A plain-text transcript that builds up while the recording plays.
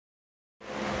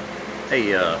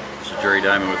Hey, this is Jerry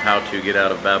Diamond with How to Get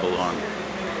Out of Babylon.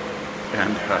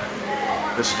 And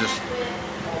this is just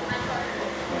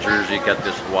Jersey got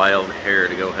this wild hair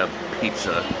to go have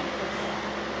pizza.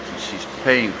 And she's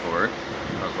paying for it.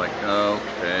 I was like,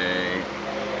 okay.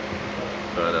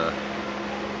 But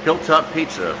Hilltop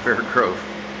Pizza, Fair Grove.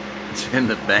 It's in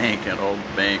the bank, an old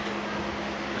bank.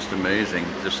 Just amazing.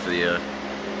 Just the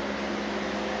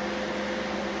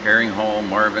Herring Hall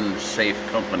Marvin Safe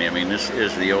Company. I mean, this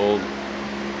is the old,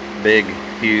 big,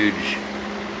 huge.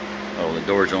 Oh, the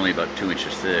door's only about 2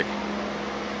 inches thick.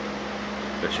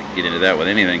 Bet you can get into that with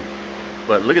anything.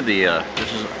 But look at the.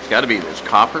 It's got to be. It's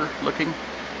copper looking.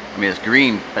 I mean, it's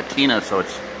green patina, so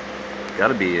it's got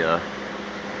to be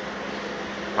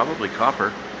probably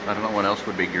copper. I don't know what else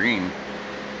would be green,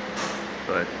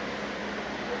 but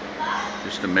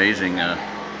just amazing.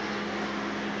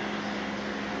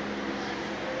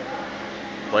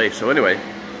 Place. So anyway,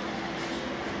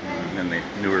 and then the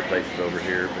newer places over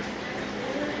here. But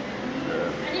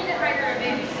I need to hire a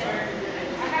babysitter.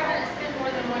 I haven't spent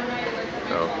more than one night with them.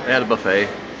 so they had a buffet.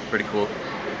 Pretty cool.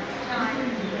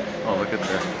 Oh, look at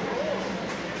the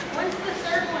Once the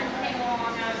third one came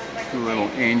along, I was like, two little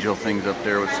angel things up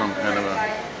there with some kind of a.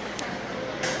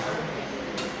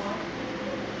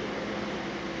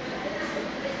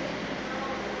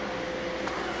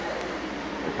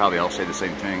 They probably all say the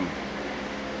same thing.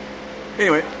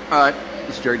 Anyway, alright,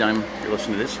 this is Jerry Diamond. If you're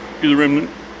listening to this, do the remnant.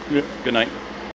 Yeah, good night.